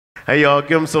Hey, y'all,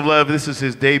 give him some love. This is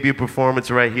his debut performance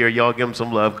right here. Y'all give him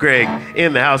some love. Greg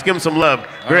in the house. Give him some love.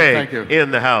 Greg thank you. in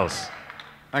the house.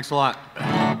 Thanks a lot.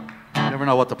 You never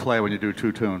know what to play when you do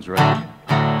two tunes, right?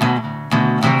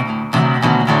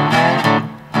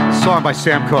 A song by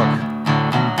Sam Cooke.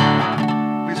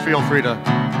 Please feel free to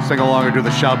sing along or do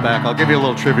the shout back. I'll give you a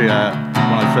little trivia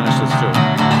when I finish this too.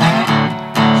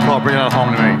 It's called Bring It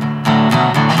Home to Me.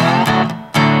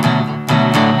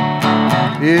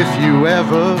 If you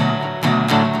ever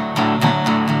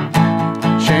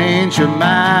change your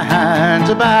mind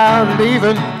about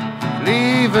leaving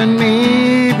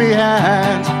me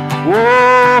behind,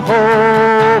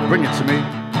 whoa, bring it to me.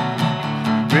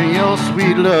 Bring your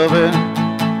sweet loving,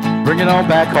 bring it on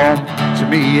back home to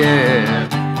me, yeah,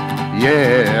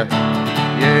 yeah,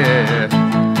 yeah.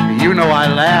 You know I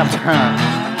laughed,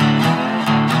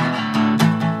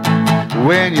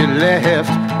 when you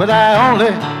left, but I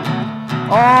only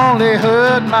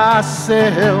hurt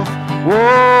myself.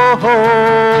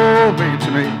 Whoa, bring it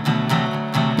to me.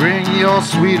 Bring your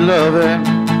sweet loving,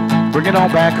 bring it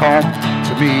on back home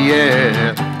to me,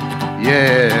 yeah,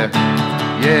 yeah,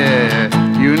 yeah.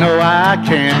 You know I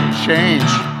can't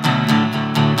change.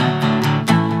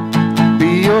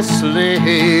 Be your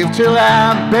slave till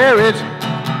I'm buried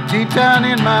deep down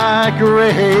in my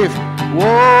grave.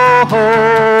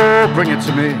 Whoa, bring it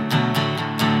to me.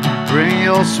 Bring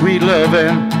your sweet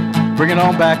loving, bring it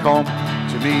on back home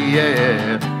to me,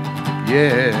 yeah,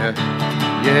 yeah,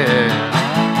 yeah.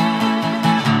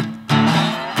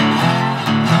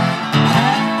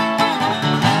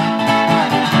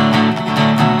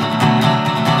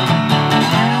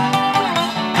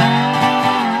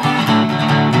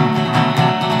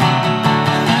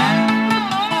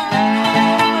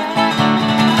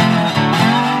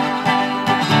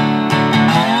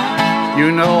 You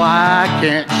know I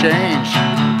can't change.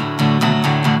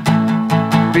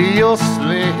 Be your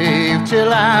slave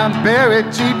till I'm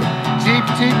buried deep, deep,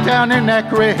 deep down in that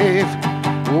grave.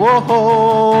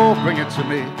 Whoa, bring it to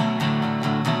me.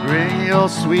 Bring your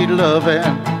sweet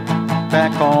loving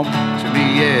back home to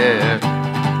me, yeah,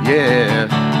 yeah,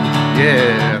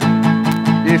 yeah.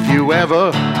 If you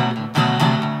ever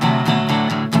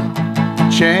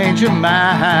change your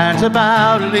mind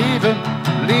about leaving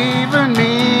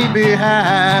me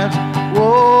behind,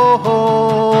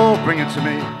 whoa, bring it to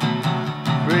me.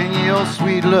 Bring your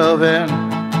sweet loving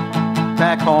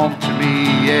back home to me,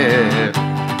 yeah,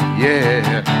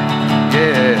 yeah,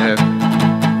 yeah,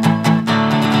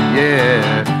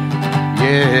 yeah,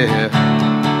 yeah,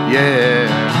 yeah.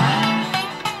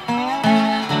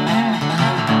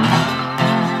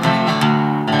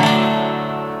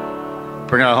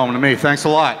 Bring it home to me. Thanks a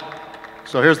lot.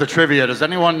 So here's the trivia. Does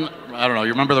anyone, I don't know,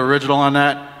 you remember the original on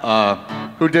that?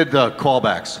 Who did the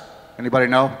callbacks? Anybody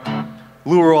know?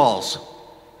 Lou Rawls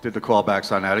did the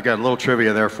callbacks on that. Again, a little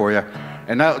trivia there for you.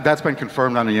 And that's been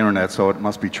confirmed on the internet, so it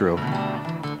must be true.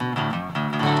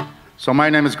 So my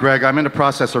name is Greg. I'm in the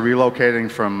process of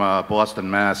relocating from Boston,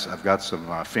 Mass. I've got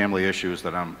some family issues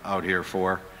that I'm out here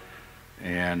for.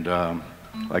 And I'd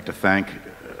like to thank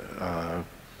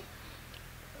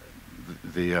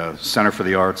the Center for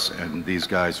the Arts and these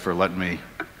guys for letting me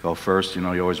go first. You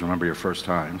know, you always remember your first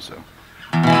time, so.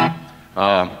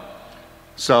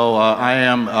 I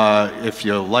am, if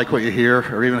you like what you hear,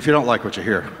 or even if you don't like what you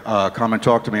hear, come and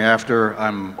talk to me after.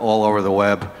 I'm all over the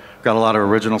web. Got a lot of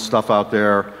original stuff out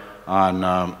there on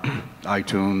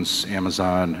iTunes,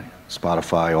 Amazon,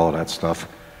 Spotify, all that stuff.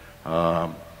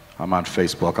 I'm on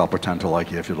Facebook. I'll pretend to like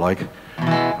you if you'd like.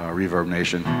 Reverb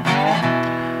Nation.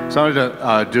 So I wanted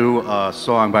to do a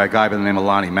song by a guy by the name of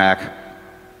Lonnie Mack.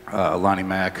 Lonnie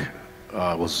Mack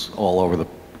was all over the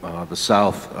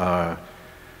South,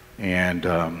 and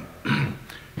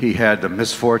he had the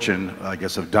misfortune, I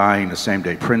guess, of dying the same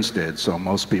day Prince did, so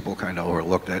most people kind of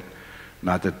overlooked it.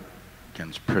 Not that,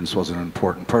 again, Prince wasn't an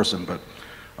important person, but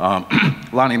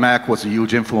Lonnie Mack was a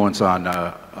huge influence on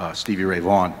Stevie Ray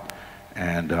Vaughan,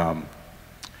 and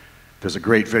there's a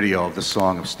great video of the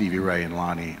song of Stevie Ray and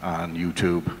Lonnie on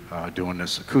YouTube doing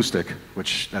this acoustic,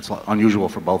 which that's unusual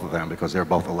for both of them because they're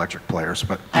both electric players.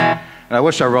 And I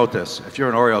wish I wrote this. If you're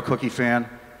an Oreo cookie fan,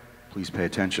 please pay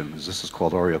attention, because this is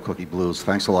called Oreo Cookie Blues.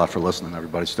 Thanks a lot for listening,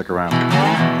 everybody. Stick around.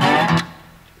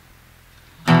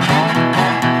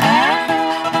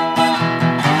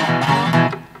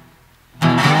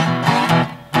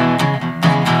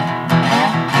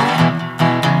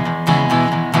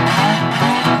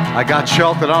 I got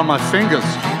chocolate on my fingers,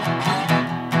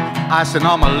 icing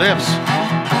on my lips.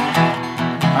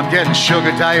 I'm getting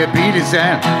sugar diabetes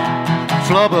and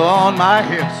flubber on my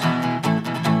hips.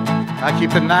 I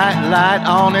keep the night light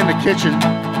on in the kitchen,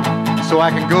 so I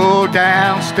can go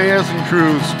downstairs and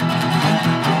cruise.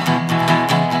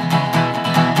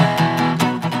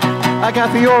 I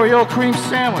got the Oreo cream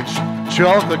sandwich,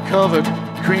 chocolate covered,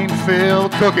 cream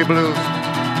filled cookie blues.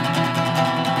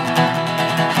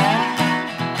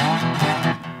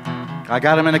 I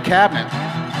got them in a cabinet.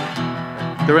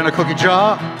 They're in a cookie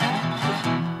jar.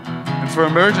 And for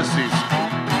emergencies,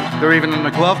 they're even in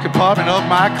the glove compartment of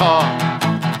my car.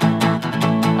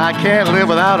 I can't live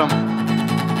without them.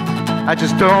 I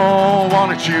just don't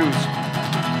want to choose.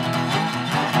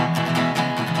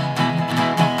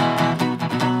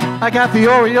 I got the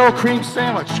Oreo cream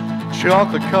sandwich,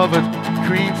 chocolate covered,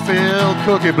 cream filled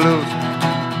cookie blues.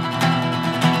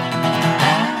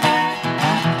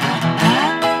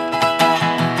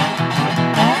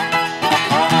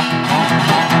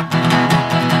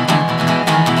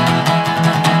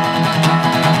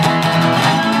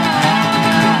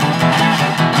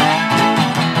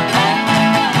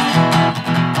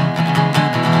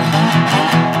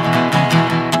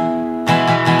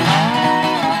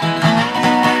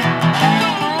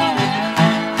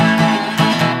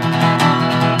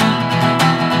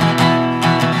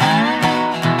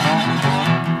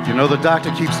 You know, the doctor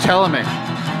keeps telling me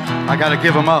I gotta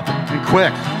give them up and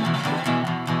quick.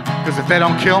 Because if they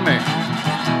don't kill me,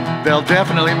 they'll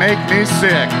definitely make me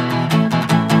sick.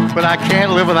 But I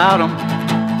can't live without them.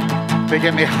 They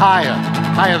get me higher,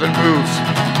 higher than booze.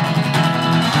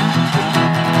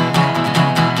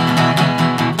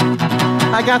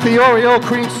 I got the Oreo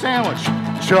cream sandwich,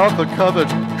 chocolate covered,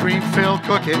 cream filled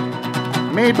cookie.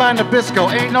 Made by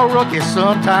Nabisco, ain't no rookie.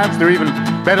 Sometimes they're even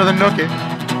better than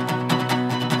Nookie.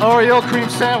 Oreo cream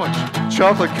sandwich,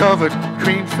 chocolate covered,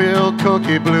 cream filled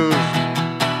cookie blues.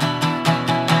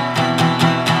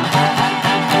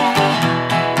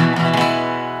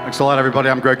 Thanks a lot, everybody.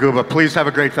 I'm Greg Guba. Please have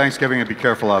a great Thanksgiving and be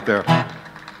careful out there.